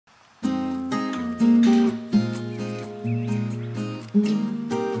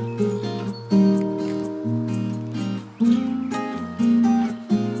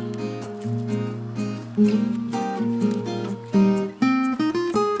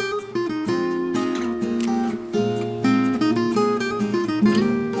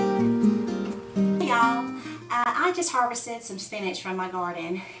just harvested some spinach from my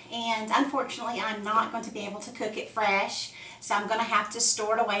garden, and unfortunately I'm not going to be able to cook it fresh, so I'm going to have to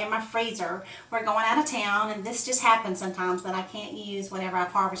store it away in my freezer. We're going out of town, and this just happens sometimes that I can't use whatever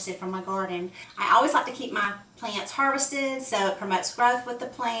I've harvested from my garden. I always like to keep my plants harvested so it promotes growth with the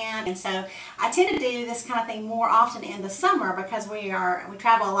plant, and so I tend to do this kind of thing more often in the summer because we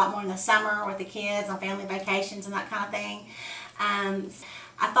travel a lot more in the summer with the kids on family vacations and that kind of thing.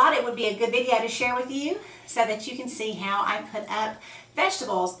 I thought it would be a good video to share with you so that you can see how I put up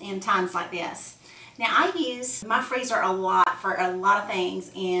vegetables in times like this. Now, I use my freezer a lot for a lot of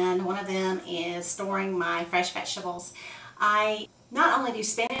things, and one of them is storing my fresh vegetables. I not only do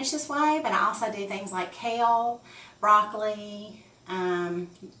spinach this way, but I also do things like kale, broccoli,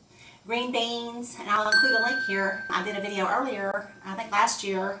 green beans, and I'll include a link here. I did a video earlier, I think last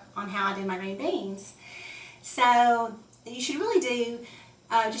year, on how I do my green beans. So you should really do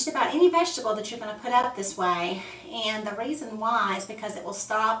just about any vegetable that you're going to put up this way, and the reason why is because it will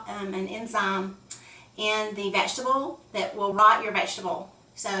stop an enzyme in the vegetable that will rot your vegetable.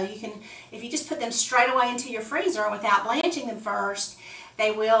 So you can, if you just put them straight away into your freezer without blanching them first,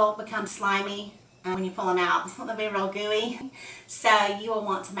 they will become slimy when you pull them out. They'll be real gooey, so you will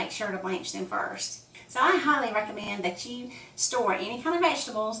want to make sure to blanch them first. So I highly recommend that you store any kind of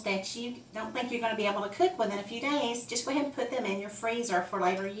vegetables that you don't think you're going to be able to cook within a few days. Just go ahead and put them in your freezer for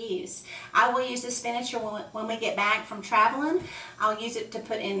later use. I will use this spinach when we get back from traveling. I'll use it to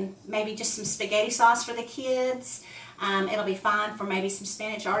put in maybe just some spaghetti sauce for the kids. It'll be fine for maybe some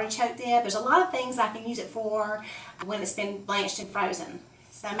spinach artichoke dip. There's a lot of things I can use it for when it's been blanched and frozen.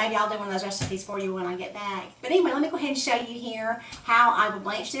 So maybe I'll do one of those recipes for you when I get back. But anyway, let me go ahead and show you here how I would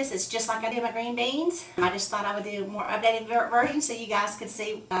blanch this. It's just like I did my green beans. I just thought I would do a more updated version so you guys could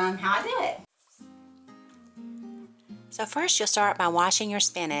see how I do it. So first you'll start by washing your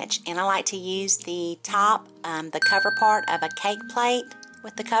spinach, and I like to use the top, the cover part of a cake plate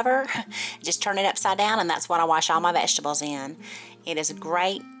with the cover. Just turn it upside down, and that's what I wash all my vegetables in. It is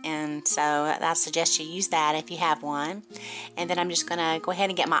great, and so I suggest you use that if you have one. And then I'm just going to go ahead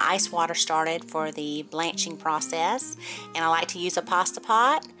and get my ice water started for the blanching process. And I like to use a pasta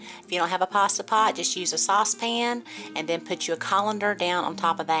pot. If you don't have a pasta pot, just use a saucepan and then put you a colander down on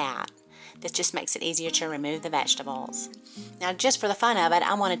top of that. This just makes it easier to remove the vegetables. Now, just for the fun of it,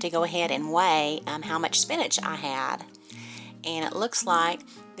 I wanted to go ahead and weigh how much spinach I had. And it looks like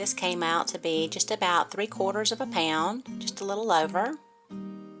this came out to be just about 3/4 of a pound, just a little over.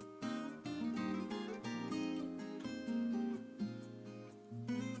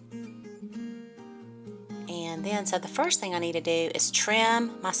 And then, so the first thing I need to do is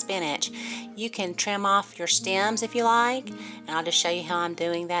trim my spinach. You can trim off your stems if you like, and I'll just show you how I'm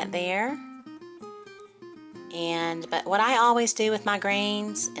doing that there. But what I always do with my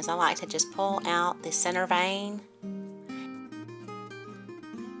greens is I like to just pull out the center vein.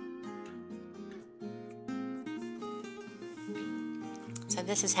 So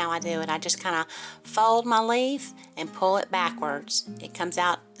this is how I do it. I just kind of fold my leaf and pull it backwards. It comes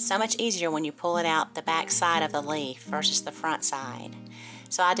out so much easier when you pull it out the back side of the leaf versus the front side.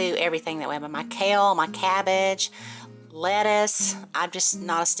 So I do everything that way. But my kale, my cabbage, lettuce, I'm just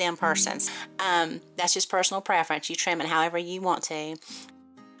not a stem person. That's just personal preference. You trim it however you want to.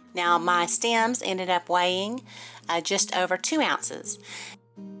 Now my stems ended up weighing just over 2 ounces.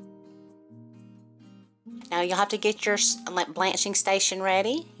 Now you'll have to get your blanching station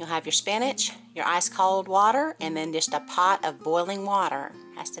ready. You'll have your spinach, your ice cold water, and then just a pot of boiling water.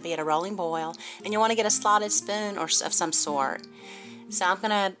 It has to be at a rolling boil. And you want to get a slotted spoon or of some sort. So I'm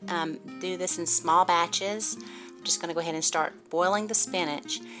going to do this in small batches. I'm just going to go ahead and start boiling the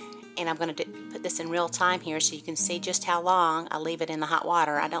spinach. And I'm going to put this in real time here so you can see just how long I leave it in the hot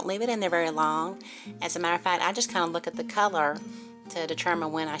water. I don't leave it in there very long. As a matter of fact, I just kind of look at the color to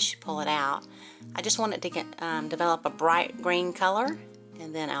determine when I should pull it out. I just want it to develop a bright green color,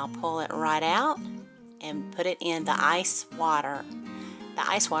 and then I'll pull it right out and put it in the ice water. The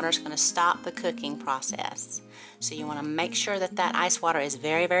ice water is going to stop the cooking process. So you want to make sure that that ice water is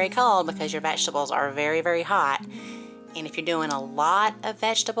very, very cold because your vegetables are very, very hot. And if you're doing a lot of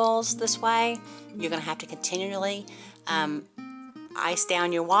vegetables this way, you're going to have to continually ice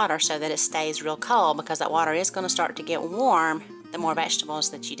down your water so that it stays real cold, because that water is going to start to get warm the more vegetables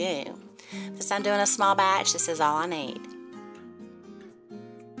that you do. Since I'm doing a small batch, this is all I need.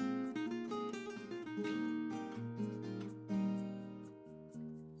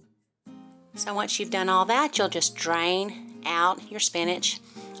 So once you've done all that, you'll just drain out your spinach.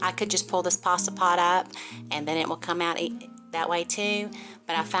 I could just pull this pasta pot up and then it will come out that way too,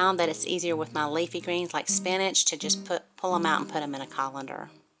 but I found that it's easier with my leafy greens like spinach to just pull them out and put them in a colander.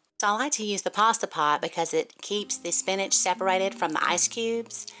 So I like to use the pasta pot because it keeps the spinach separated from the ice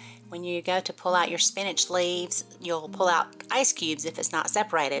cubes. When you go to pull out your spinach leaves, you'll pull out ice cubes if it's not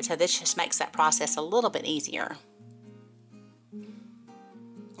separated. So this just makes that process a little bit easier.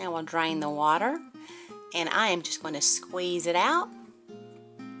 Now we'll drain the water, and I am just going to squeeze it out.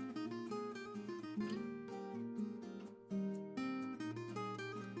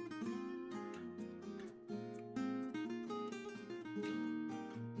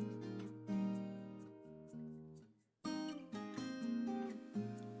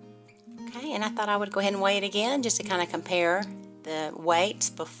 Okay, and I thought I would go ahead and weigh it again just to kind of compare the weights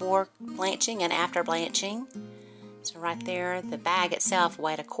before blanching and after blanching. So right there, the bag itself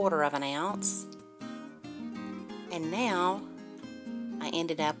weighed 1/4 ounce. And now I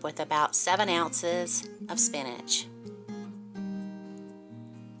ended up with about 7 ounces of spinach.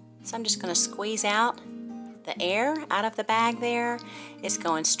 So I'm just going to squeeze out the air out of the bag there. It's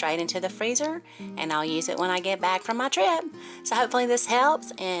going straight into the freezer, and I'll use it when I get back from my trip. So hopefully this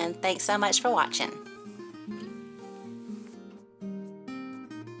helps, and thanks so much for watching.